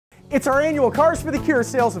It's our annual Cars for the Cure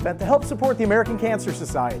sales event to help support the American Cancer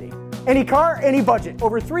Society. Any car, any budget,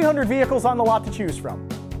 over 300 vehicles on the lot to choose from.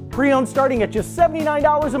 Pre-owned starting at just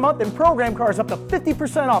 $79 a month and program cars up to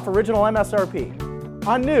 50% off original MSRP.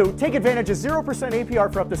 On new, take advantage of 0%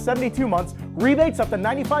 APR for up to 72 months, rebates up to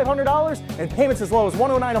 $9,500, and payments as low as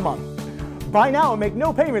 $109 a month. Buy now and make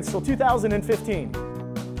no payments till 2015.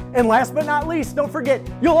 And last but not least, don't forget,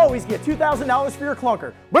 you'll always get $2,000 for your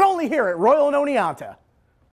clunker, but only here at Royal and Oneonta.